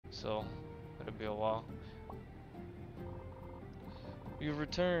so it'll be a while. You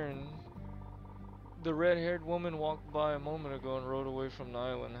return. The red-haired woman walked by a moment ago and rode away from the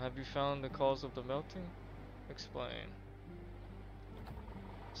island. Have you found the cause of the melting? Explain.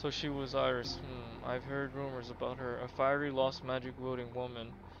 So she was Iris. I've heard rumors about her. A fiery, lost magic-wielding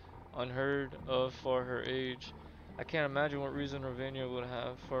woman. Unheard of for her age. I can't imagine what reason Ravinia would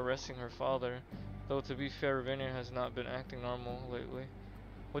have for arresting her father. Though to be fair, Ravinia has not been acting normal lately.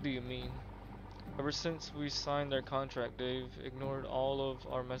 What do you mean? Ever since we signed their contract, they've ignored all of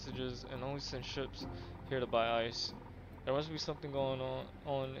our messages and only sent ships here to buy ice. There must be something going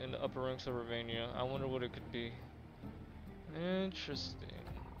on in the upper ranks of Ravania. I wonder what it could be. Interesting.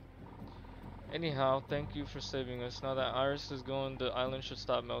 Anyhow, thank you for saving us. Now that Iris is gone, the island should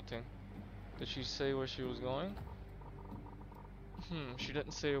stop melting. Did she say where she was going? She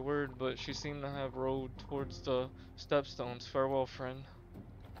didn't say a word, but she seemed to have rowed towards the stepstones. Farewell, friend.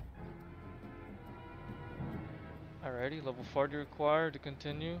 Alrighty, level 40 required to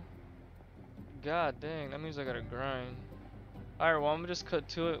continue. God dang, that means I gotta grind. Alright, well I'm gonna just cut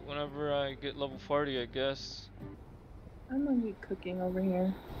to it whenever I get level 40, I guess. I'm gonna be cooking over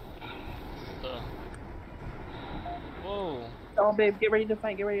here. Whoa. Oh babe, get ready to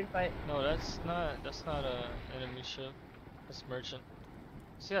fight, get ready to fight. No, that's not a enemy ship. That's merchant.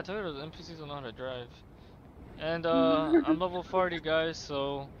 See, I told you the NPCs don't know how to drive. And I'm level 40 guys,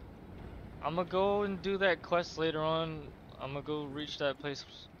 so I'm gonna go and do that quest later on. I'm gonna go reach that place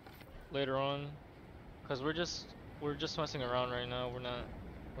later on, cause we're just messing around right now. We're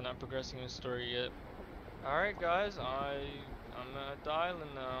not progressing in the story yet. All right, guys, I'm at the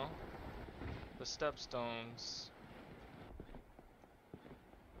island now. The stepstones.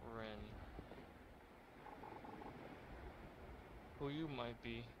 Ren. Who you might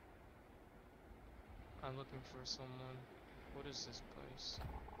be? I'm looking for someone. What is this place?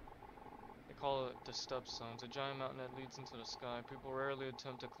 They call it the stepstones, a giant mountain that leads into the sky. People rarely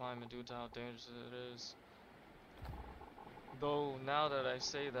attempt to climb it due to how dangerous it is. Though, now that I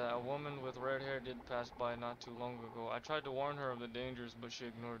say that, a woman with red hair did pass by not too long ago. I tried to warn her of the dangers, but she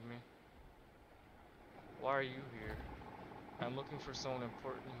ignored me. Why are you here? I'm looking for someone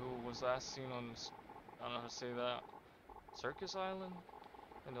important who was last seen on, I don't know how to say that, Circus Island?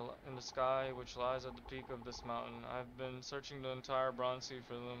 In the sky, which lies at the peak of this mountain. I've been searching the entire Bronze Sea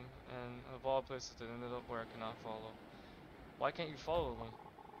for them, and of all places they ended up where I cannot follow. Why can't you follow them?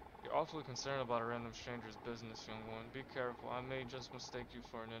 You're awfully concerned about a random stranger's business, young one. Be careful, I may just mistake you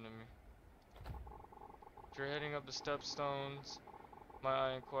for an enemy. If you're heading up the stepstones, might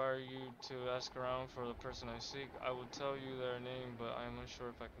I inquire you to ask around for the person I seek? I will tell you their name, but I am unsure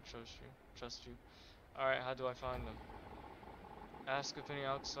if I can trust you. Alright, how do I find them? Ask if any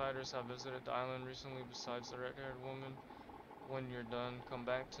outsiders have visited the island recently besides the red-haired woman. When you're done, come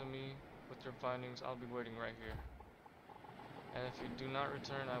back to me with your findings. I'll be waiting right here. And if you do not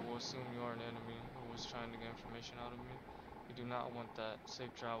return, I will assume you are an enemy who was trying to get information out of me. You do not want that. Safe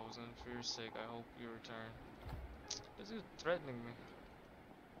travels, and for your sake, I hope you return. This is threatening me.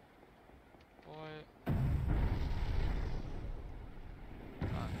 Boy.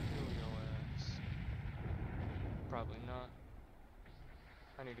 I'll kill your ass. Probably not.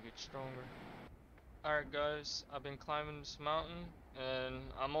 I need to get stronger. Alright guys, I've been climbing this mountain and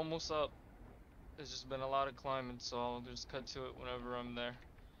I'm almost up. There's just been a lot of climbing, so I'll just cut to it whenever I'm there.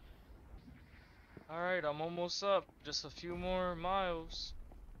 Alright, I'm almost up. Just a few more miles.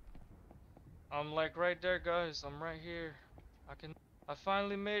 I'm like right there guys, I'm right here. I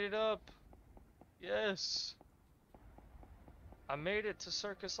finally made it up. Yes. I made it to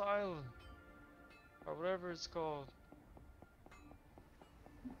Circus Island. Or whatever it's called.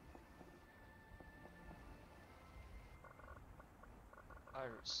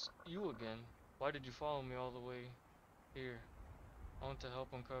 Iris, you again. Why did you follow me all the way here? I want to help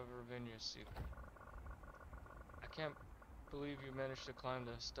uncover Ravinia's secret. I can't believe you managed to climb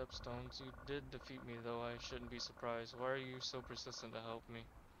the stepstones. You did defeat me, though I shouldn't be surprised. Why are you so persistent to help me?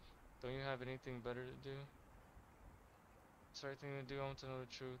 Don't you have anything better to do? Is there anything to do? I want to know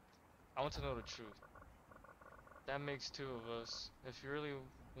the truth. I want to know the truth. That makes two of us. If you really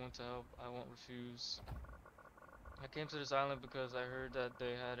want to help, I won't refuse. I came to this island because I heard that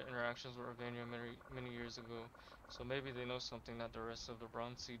they had interactions with Ravania many years ago. So maybe they know something that the rest of the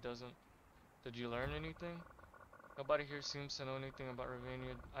Bronze Sea doesn't. Did you learn anything? Nobody here seems to know anything about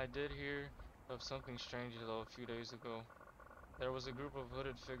Ravania. I did hear of something strange though a few days ago. There was a group of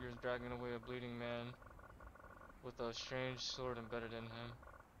hooded figures dragging away a bleeding man with a strange sword embedded in him.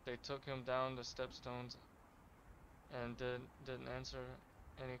 They took him down the stepstones and didn't answer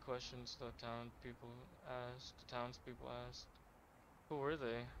any questions the townspeople asked. Who were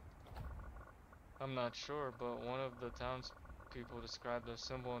they? I'm not sure, but one of the townspeople described the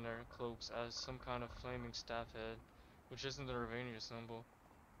symbol in their cloaks as some kind of flaming staff head, which isn't the Ravania symbol.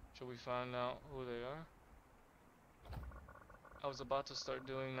 Should we find out who they are? I was about to start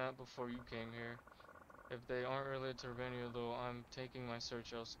doing that before you came here. If they aren't related to Ravania though, I'm taking my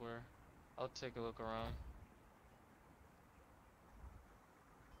search elsewhere. I'll take a look around.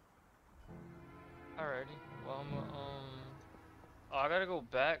 Alrighty, well oh, I gotta go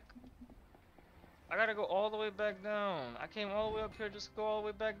back. I gotta go all the way back down. I came all the way up here just to go all the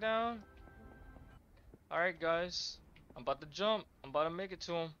way back down. Alright guys, I'm about to jump. I'm about to make it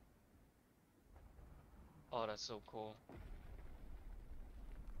to him. Oh, that's so cool.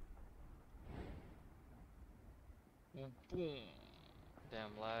 Boom.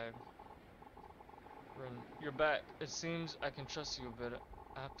 Damn lag. You're back. It seems I can trust you a bit.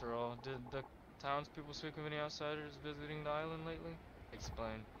 After all, did the townspeople speak of any outsiders visiting the island lately?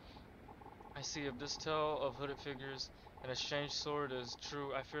 Explain. I see. If this tale of hooded figures and a strange sword is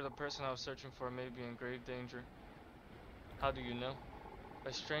true, I fear the person I was searching for may be in grave danger. How do you know?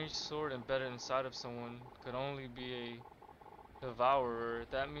 A strange sword embedded inside of someone could only be a devourer.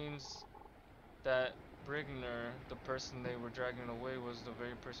 That means that Brigner, the person they were dragging away, was the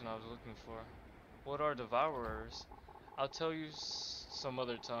very person I was looking for. What are devourers? I'll tell you some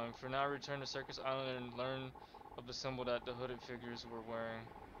other time. For now, return to Circus Island and learn of the symbol that the hooded figures were wearing.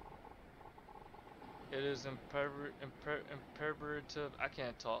 It is imperative, I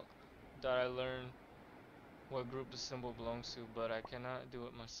can't talk, that I learn what group the symbol belongs to, but I cannot do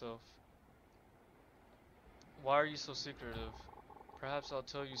it myself. Why are you so secretive? Perhaps I'll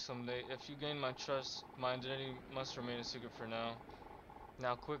tell you someday. If you gain my trust, my identity must remain a secret for now.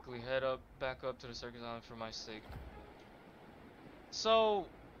 Now quickly, head back up to the Circus Island for my sake. So,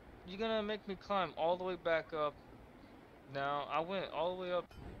 you're gonna make me climb all the way back up. Now, I went all the way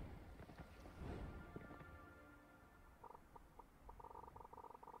up.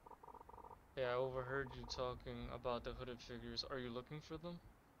 Yeah, I overheard you talking about the hooded figures. Are you looking for them?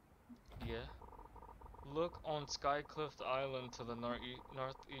 Yeah. Look on Skycliff Island to the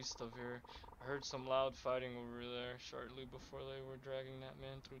northeast of here. I heard some loud fighting over there shortly before they were dragging that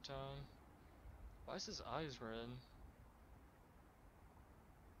man through town. Why is his eyes red?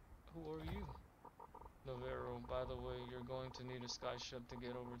 Who are you? Navarro, by the way, you're going to need a sky ship to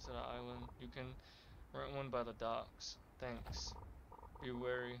get over to the island. You can rent one by the docks. Thanks. Be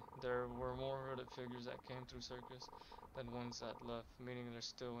wary. There were more hooded figures that came through Circus than ones that left, meaning they're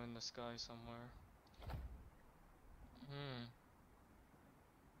still in the sky somewhere.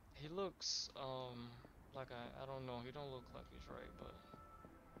 He looks, like I don't know. He don't look like he's right, but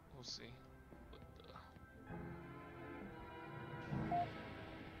we'll see. What the?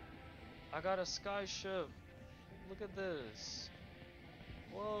 I got a sky ship. Look at this.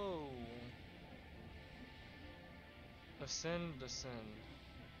 Whoa. Ascend, descend.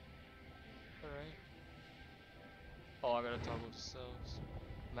 Alright. Oh, I gotta toggle the cells.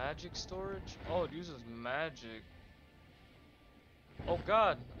 Magic storage? Oh, it uses magic. Oh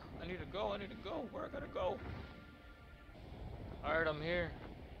god, I need to go, where I gotta go? Alright, I'm here.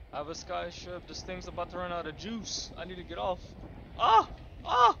 I have a sky ship, this thing's about to run out of juice. I need to get off. Ah!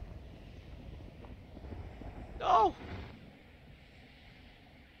 Ah! No!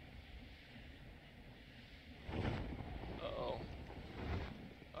 Uh-oh.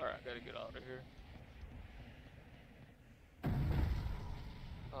 Alright, I gotta get out of here.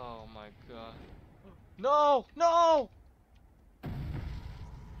 Oh my god. No! No!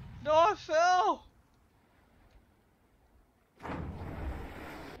 No, I fell!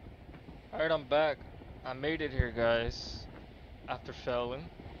 Alright, I'm back. I made it here, guys. After failing.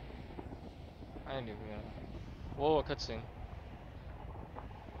 I ain't even gonna... Whoa, a cutscene.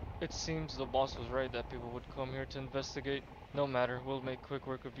 It seems the boss was right that people would come here to investigate. No matter, we'll make quick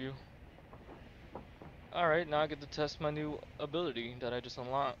work of you. Alright, now I get to test my new ability that I just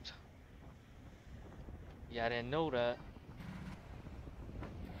unlocked. Yeah, I didn't know that.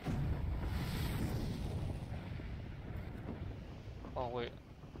 Oh wait.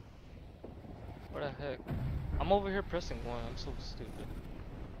 What the heck? I'm over here pressing 1, I'm so stupid.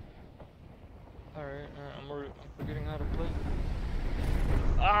 Alright, I'm forgetting how to play.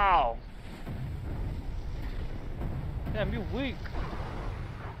 Ow! Damn, you weak.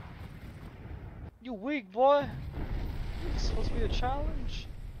 You weak, boy. It's supposed to be a challenge.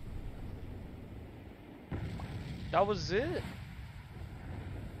 That was it?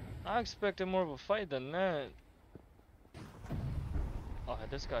 I expected more of a fight than that. Oh,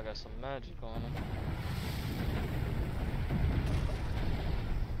 this guy got some magic on him.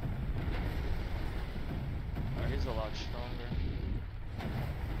 Alright, he's a lot stronger.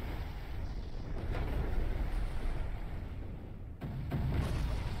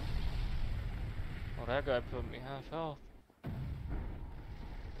 that guy put me half health.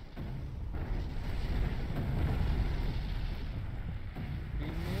 Beat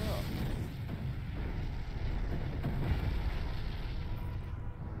me up.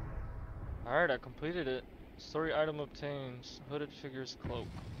 Alright, I completed it. Story item obtains. Hooded figure's cloak.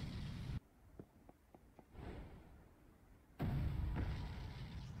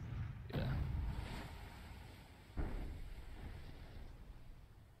 Yeah.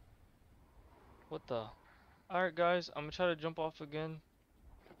 What the? Alright guys, I'm gonna try to jump off again,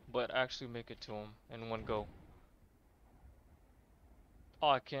 but actually make it to him in one go. Oh,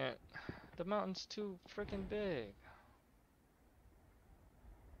 I can't. The mountain's too freaking big.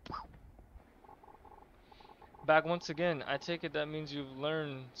 Back once again. I take it that means you've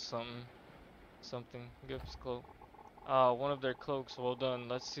learned something. Something. Gives cloak. Ah, one of their cloaks. Well done.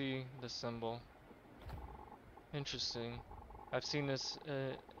 Let's see the symbol. Interesting. I've seen this.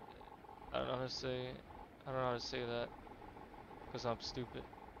 I don't know how to say. I don't know how to say that because I'm stupid.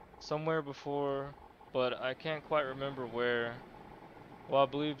 Somewhere before, but I can't quite remember where. Well, I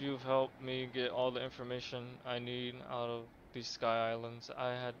believe you've helped me get all the information I need out of these Sky Islands. I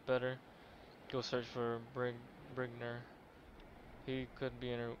had better go search for Brigner. He could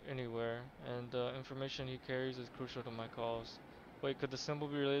be anywhere, and the information he carries is crucial to my cause. Wait, could the symbol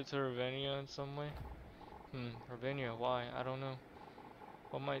be related to Ravenia in some way? Ravenia, why? I don't know.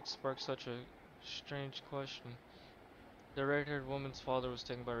 What might spark such a strange question? The red-haired woman's father was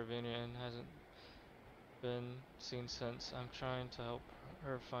taken by Ravenia and hasn't been seen since. I'm trying to help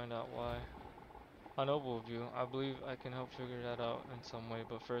her find out why. How noble of you. I believe I can help figure that out in some way,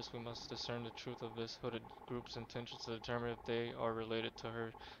 but first we must discern the truth of this hooded group's intentions to determine if they are related to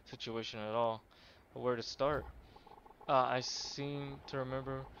her situation at all. But where to start? I seem to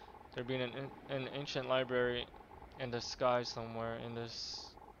remember there being an ancient library in the sky somewhere in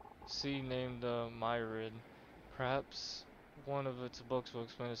this sea named the Myrid. Perhaps one of its books will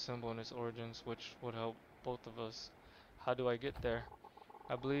explain the symbol and its origins, which would help both of us. How do I get there?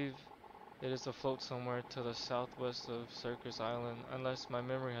 I believe it is afloat somewhere to the southwest of Circus Island. Unless my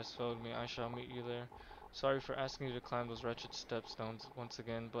memory has failed me, I shall meet you there. Sorry for asking you to climb those wretched stepstones once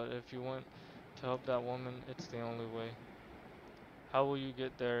again, but if you want to help that woman, it's the only way. How will you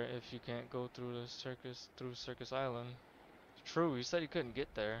get there if you can't go through Circus Island? True, you said you couldn't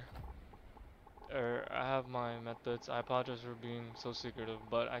get there. I have my methods. I apologize for being so secretive,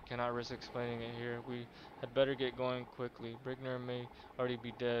 but I cannot risk explaining it here. We had better get going quickly. Brigner may already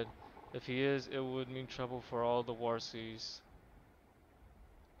be dead. If he is, it would mean trouble for all the war seas.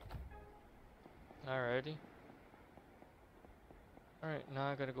 Alrighty. Alright, now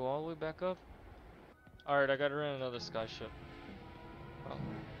I gotta go all the way back up. Alright, I gotta rent another skyship. Oh.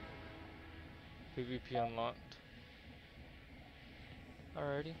 PvP unlocked.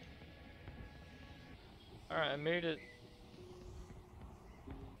 Alrighty. Alright, I made it.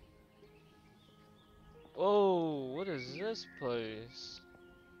 Whoa, what is this place?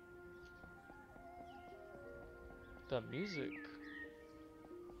 The music.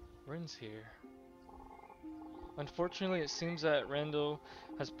 Rin's here. Unfortunately, it seems that Randall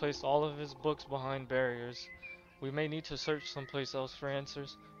has placed all of his books behind barriers. We may need to search someplace else for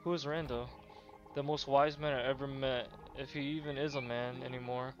answers. Who is Randall? The most wise man I ever met, if he even is a man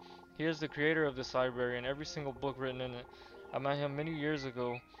anymore. He is the creator of this library and every single book written in it. I met him many years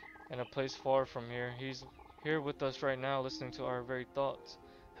ago in a place far from here. He's here with us right now listening to our very thoughts.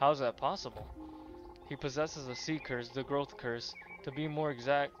 How is that possible? He possesses a sea curse, the growth curse. To be more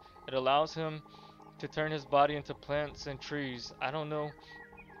exact, it allows him to turn his body into plants and trees. I don't know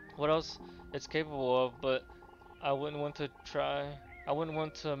what else it's capable of, but I wouldn't want to try. I wouldn't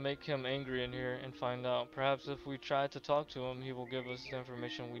want to make him angry in here and find out. Perhaps if we try to talk to him, he will give us the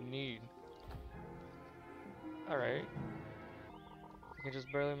information we need. Alright. You can just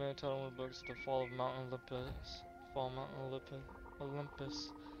barely make a title of books. The Fall of Mount Olympus. Fall of Mount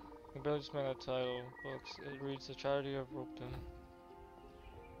Olympus. You can barely just make a title books. It reads The Tragedy of Ropton.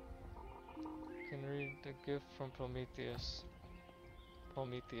 You can read The Gift from Prometheus.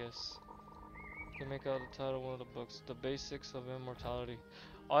 You can make out the title of one of the books. The Basics of Immortality.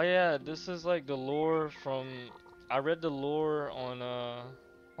 Oh yeah, this is like the lore from. I read the lore on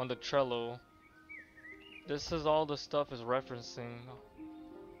the Trello. This is all the stuff is referencing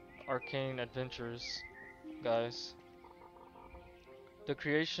Arcane Adventures, guys. The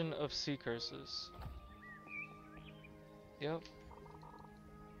creation of sea curses. Yep.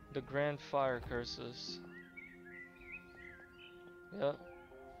 The grand fire curses. Yep.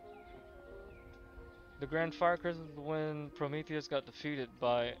 The grand fire curse is when Prometheus got defeated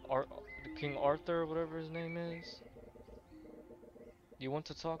by King Arthur, whatever his name is. You want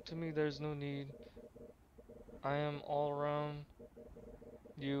to talk to me? There's no need. I am all around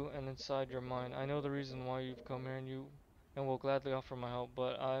you and inside your mind. I know the reason why you've come here and will gladly offer my help,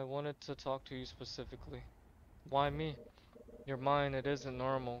 but I wanted to talk to you specifically. Why me? Your mind, it isn't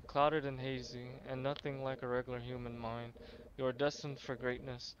normal, clouded and hazy, and nothing like a regular human mind. You are destined for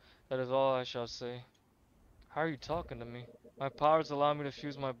greatness. That is all I shall say. How are you talking to me? My powers allow me to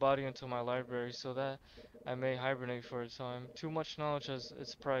fuse my body into my library so that I may hibernate for a time. Too much knowledge has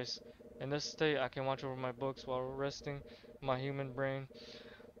its price. In this state, I can watch over my books while resting my human brain.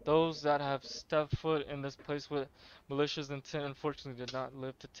 Those that have stepped foot in this place with malicious intent unfortunately did not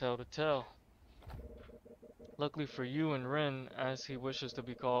live to tell the tale. Luckily for you and Rin, as he wishes to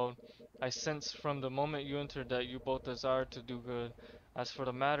be called, I sensed from the moment you entered that you both desired to do good. As for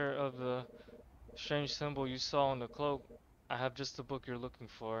the matter of the strange symbol you saw on the cloak, I have just the book you're looking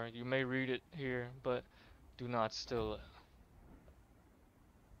for. You may read it here, but do not steal it.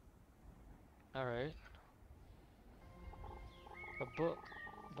 Alright, a book.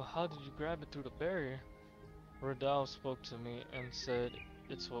 But how did you grab it through the barrier? Rodal spoke to me and said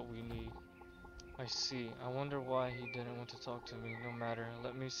it's what we need. I see. I wonder why he didn't want to talk to me. No matter.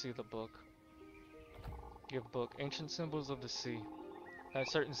 Let me see the book. Give book. Ancient Symbols of the Sea.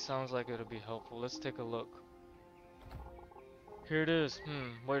 That certainly sounds like it'll be helpful. Let's take a look. Here it is.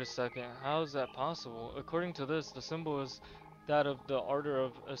 Wait a second. How is that possible? According to this, the symbol is that of the Order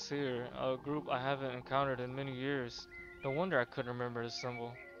of Asir, a group I haven't encountered in many years. No wonder I couldn't remember the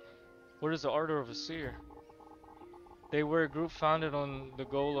symbol. What is the Order of Asir? They were a group founded on the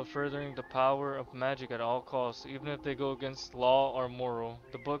goal of furthering the power of magic at all costs, even if they go against law or moral.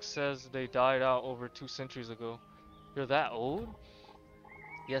 The book says they died out over 2 centuries ago. You're that old?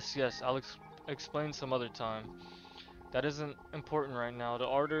 Yes, I'll explain some other time. That isn't important right now. The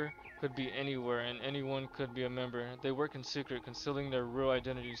Order could be anywhere and anyone could be a member. They work in secret, concealing their real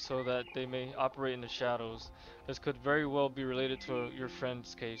identity so that they may operate in the shadows. This could very well be related to your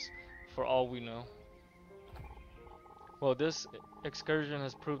friend's case, for all we know. Well, this excursion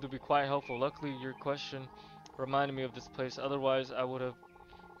has proved to be quite helpful. Luckily, your question reminded me of this place. Otherwise, I would have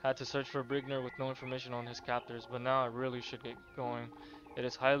had to search for Brigner with no information on his captors. But now I really should get going. It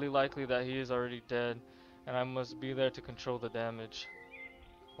is highly likely that he is already dead, and I must be there to control the damage.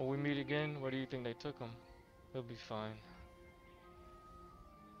 Will we meet again? Where do you think they took him? He'll be fine.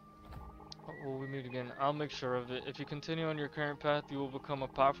 Will we meet again? I'll make sure of it. If you continue on your current path, you will become a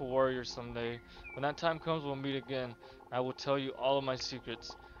powerful warrior someday. When that time comes, we'll meet again. I will tell you all of my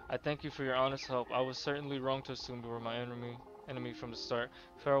secrets. I thank you for your honest help. I was certainly wrong to assume you were my enemy from the start.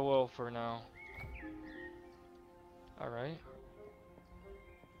 Farewell for now. Alright.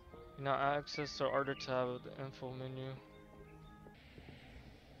 Now access the Order tab of the info menu.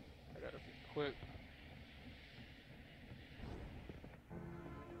 I gotta be quick.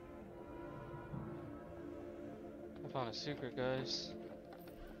 I found a secret, guys.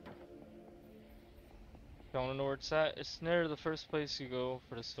 Y'all wanna know where it's at? It's near the first place you go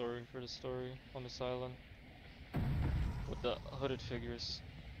for the story on this island. With the hooded figures.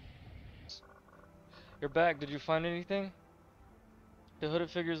 You're back, did you find anything? The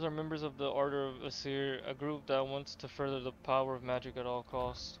hooded figures are members of the Order of Asir, a group that wants to further the power of magic at all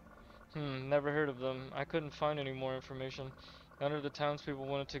costs. Never heard of them. I couldn't find any more information. None of the townspeople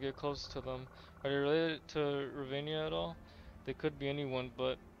wanted to get close to them. Are they related to Ravenia at all? They could be anyone,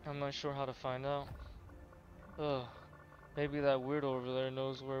 but I'm not sure how to find out. Ugh. Maybe that weirdo over there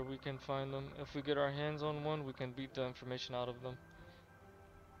knows where we can find them. If we get our hands on one, we can beat the information out of them.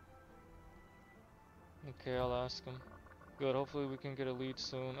 Okay, I'll ask him. Good, hopefully we can get a lead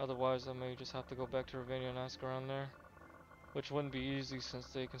soon. Otherwise, I may just have to go back to Ravenia and ask around there. Which wouldn't be easy since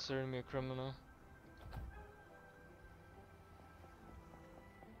they consider me a criminal.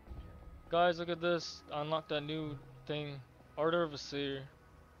 Guys, look at this. I unlocked that new thing. Order of Asir.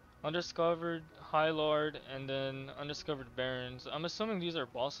 Undiscovered High Lord and then Undiscovered Barons. I'm assuming these are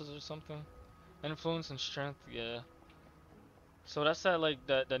bosses or something. Influence and strength, yeah. So that's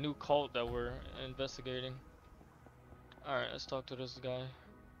that new cult that we're investigating. Alright, let's talk to this guy.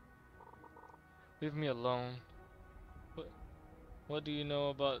 Leave me alone. What do you know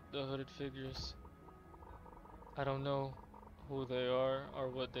about the hooded figures? I don't know who they are or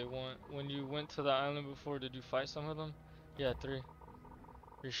what they want. When you went to the island before, did you fight some of them? Yeah, 3.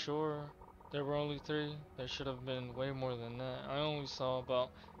 You're sure there were only 3? There should have been way more than that. I only saw about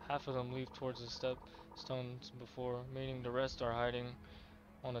half of them leave towards the stepstones before, meaning the rest are hiding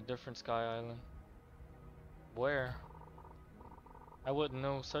on a different sky island. Where? I wouldn't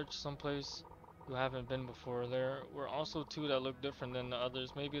know. Search someplace you haven't been before. There were also 2 that look different than the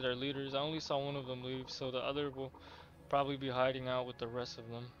others. Maybe they're leaders. I only saw one of them leave, so the other will probably be hiding out with the rest of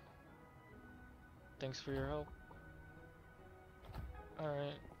them. Thanks for your help.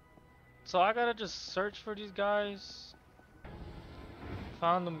 Alright. So I gotta just search for these guys.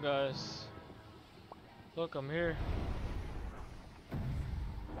 Found them, guys. Look, I'm here.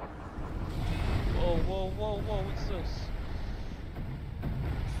 Whoa, whoa, whoa, whoa, what's this?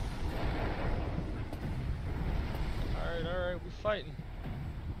 Alright, we fighting.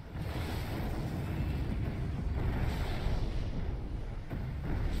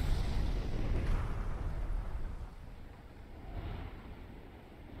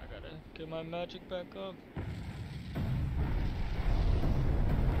 I gotta get my magic back up.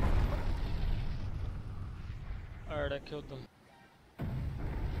 Alright, I killed them.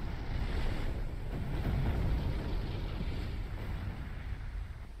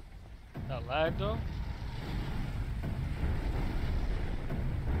 That lag though?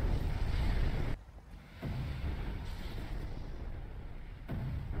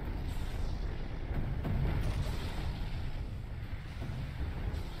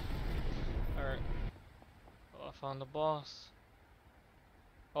 Alright. Oh, I found the boss.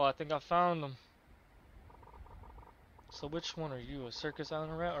 Oh, I think I found them. So which one are you? A circus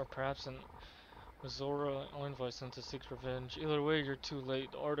island rat or perhaps an Azora envoy sent to seek revenge? Either way, you're too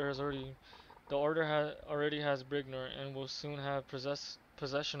late. The order already has Brignor and will soon have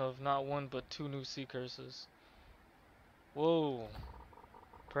possession of not one but two new sea curses. Whoa.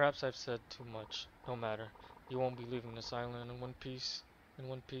 Perhaps I've said too much. No matter. You won't be leaving this island in one piece.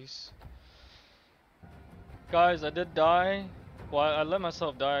 Guys, I did die. Well, I let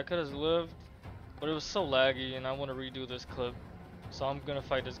myself die. I could have lived, but it was so laggy and I want to redo this clip. So I'm gonna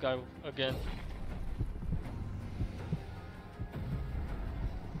fight this guy again.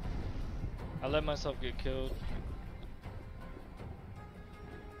 I let myself get killed.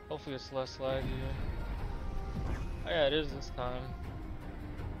 Hopefully it's less laggy. Oh yeah, it is this time.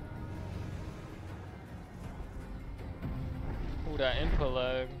 Ooh, that input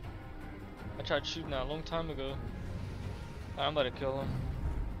lag. I tried shooting that a long time ago. I'm about to kill him.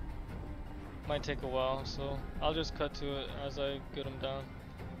 Might take a while, so I'll just cut to it as I get him down.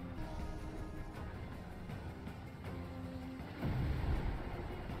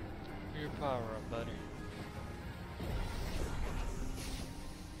 Your power up, buddy.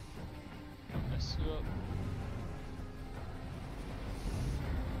 I'll mess you up.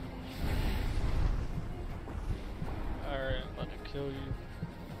 Alright, I'm about to kill you.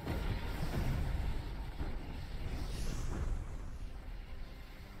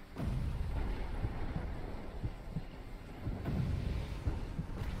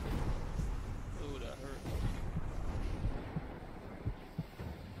 Ooh, that hurt.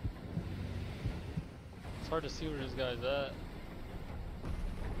 It's hard to see where this guy's at.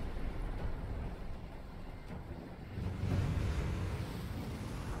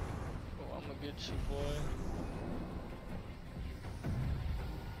 Oh, I'm gonna get you, boy.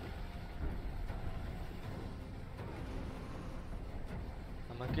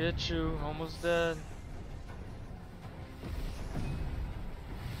 I'ma get you, almost dead.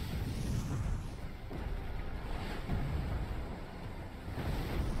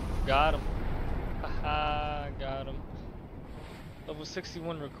 Got him. Haha, got him. Level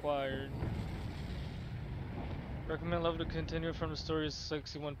 61 required. Recommend level to continue from the story is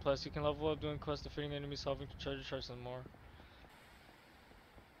 61 plus. You can level up doing quests, defeating enemies, solving treasure chests, and more.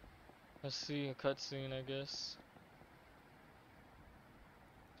 Let's see a cutscene, I guess.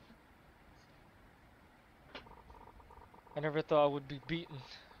 I never thought I would be beaten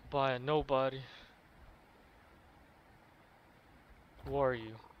by a nobody. Who are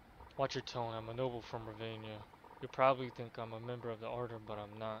you? Watch your tone. I'm a noble from Ravania. You probably think I'm a member of the Order, but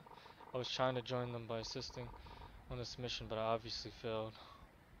I'm not. I was trying to join them by assisting on this mission, but I obviously failed.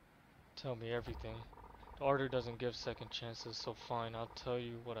 Tell me everything. The Order doesn't give second chances, so fine, I'll tell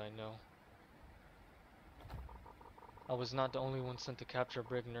you what I know. I was not the only one sent to capture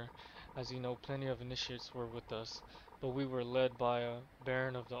Brignor. As you know, plenty of initiates were with us, but we were led by a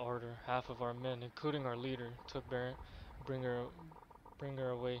Baron of the Order. Half of our men, including our leader, took Bringer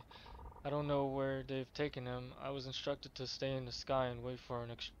away. I don't know where they've taken him. I was instructed to stay in the sky and wait for an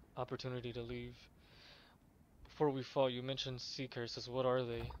opportunity to leave. Before we fought, you mentioned sea curses. What are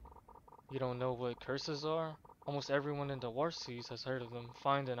they? You don't know what curses are? Almost everyone in the War Seas has heard of them.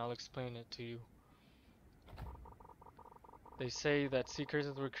 Find and I'll explain it to you. They say that sea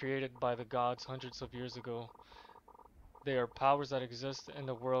curses were created by the gods hundreds of years ago. They are powers that exist in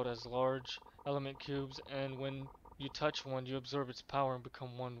the world as large element cubes, and when you touch one, you absorb its power and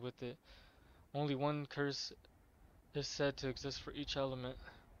become one with it. Only one curse is said to exist for each element.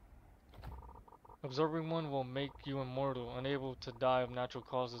 Absorbing one will make you immortal, unable to die of natural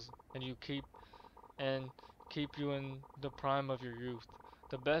causes, and and keep you in the prime of your youth.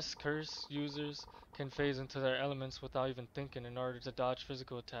 The best curse users can phase into their elements without even thinking in order to dodge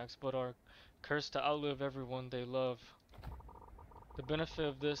physical attacks, but are cursed to outlive everyone they love. The benefit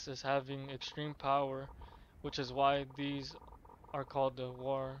of this is having extreme power, which is why these are called the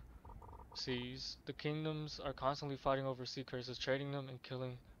war seas. The kingdoms are constantly fighting over sea curses, trading them and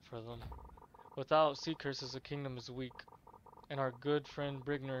killing for them. Without sea curses, a kingdom is weak, and our good friend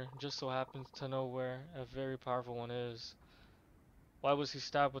Brigner just so happens to know where a very powerful one is. Why was he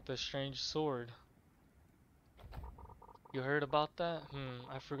stabbed with a strange sword? You heard about that?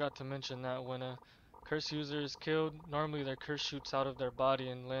 I forgot to mention that when a curse user is killed, normally their curse shoots out of their body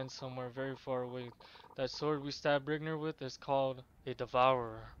and lands somewhere very far away. That sword we stabbed Brigner with is called a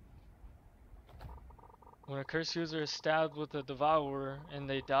Devourer. When a curse user is stabbed with a Devourer and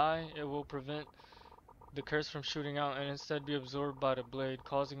they die, it will prevent the curse from shooting out and instead be absorbed by the blade,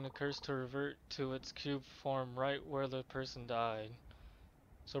 causing the curse to revert to its cube form right where the person died.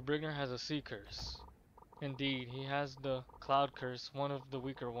 So Brigner has a sea curse. Indeed, he has the cloud curse, one of the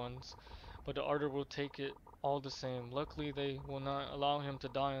weaker ones, but the Order will take it all the same. Luckily, they will not allow him to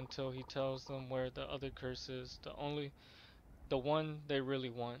die until he tells them where the other curse is, the one they really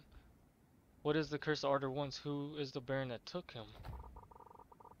want. What is the curse the Order wants? Who is the Baron that took him?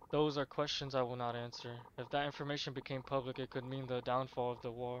 Those are questions I will not answer. If that information became public, it could mean the downfall of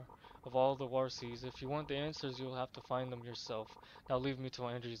the war, of all the war seas. If you want the answers, you'll have to find them yourself. Now leave me to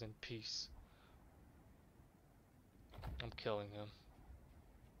my injuries in peace. I'm killing him.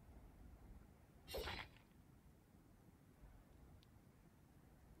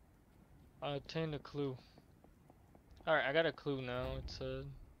 I obtained a clue. Alright, I got a clue now. It's a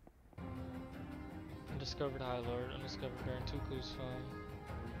undiscovered High Lord, undiscovered Baron, 2 clues found.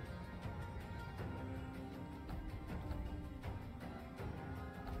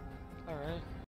 Alright.